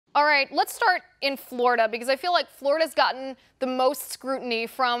All right, let's start in Florida because I feel like Florida's gotten the most scrutiny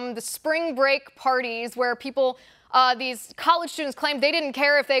from the spring break parties where people, these college students claimed they didn't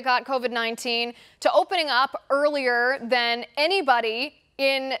care if they got COVID-19 to opening up earlier than anybody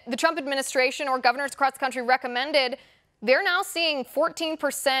in the Trump administration or governors across the country recommended. They're now seeing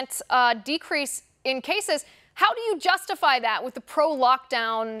 14% decrease in cases. How do you justify that with the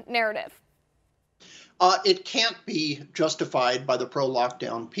pro-lockdown narrative? It can't be justified by the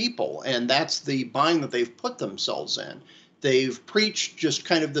pro-lockdown people, and that's the bind that they've put themselves in. They've preached just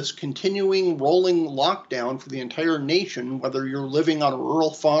kind of this continuing rolling lockdown for the entire nation, whether you're living on a rural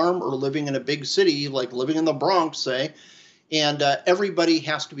farm or living in a big city, like living in the Bronx, say, and everybody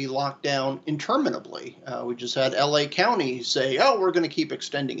has to be locked down interminably. We just had LA County say, oh, we're going to keep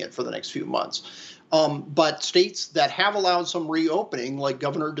extending it for the next few months. But states that have allowed some reopening, like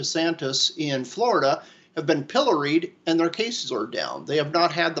Governor DeSantis in Florida, have been pilloried and their cases are down. They have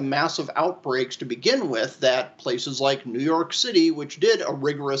not had the massive outbreaks to begin with that places like New York City, which did a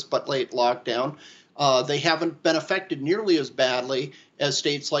rigorous but late lockdown, they haven't been affected nearly as badly as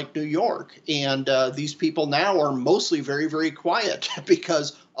states like New York. And these people now are mostly very, very quiet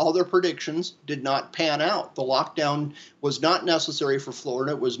because all their predictions did not pan out. The lockdown was not necessary for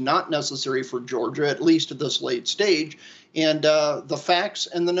Florida. It was not necessary for Georgia, at least at this late stage. And the facts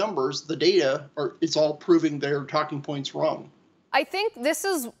and the numbers, the data, it's all proving their talking points wrong. I think this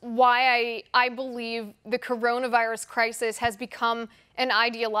is why I believe the coronavirus crisis has become an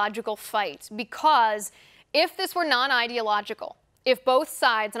ideological fight, because if this were non-ideological, if both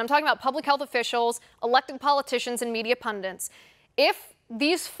sides, and I'm talking about public health officials, elected politicians, and media pundits, if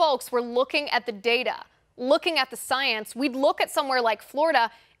these folks were looking at the data, looking at the science, we'd look at somewhere like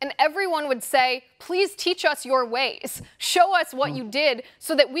Florida and everyone would say, please teach us your ways. Show us what you did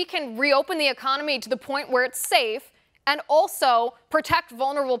so that we can reopen the economy to the point where it's safe and also protect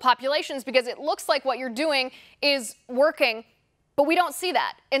vulnerable populations, because it looks like what you're doing is working, but we don't see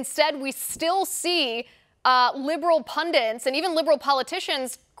that. Instead, we still see liberal pundits and even liberal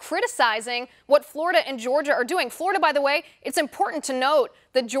politicians criticizing what Florida and Georgia are doing. Florida, by the way, it's important to note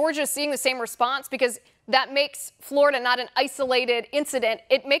that Georgia is seeing the same response, because that makes Florida not an isolated incident.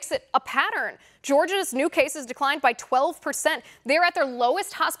 It makes it a pattern. Georgia's new cases declined by 12%. They're at their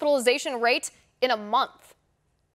lowest hospitalization rate in a month.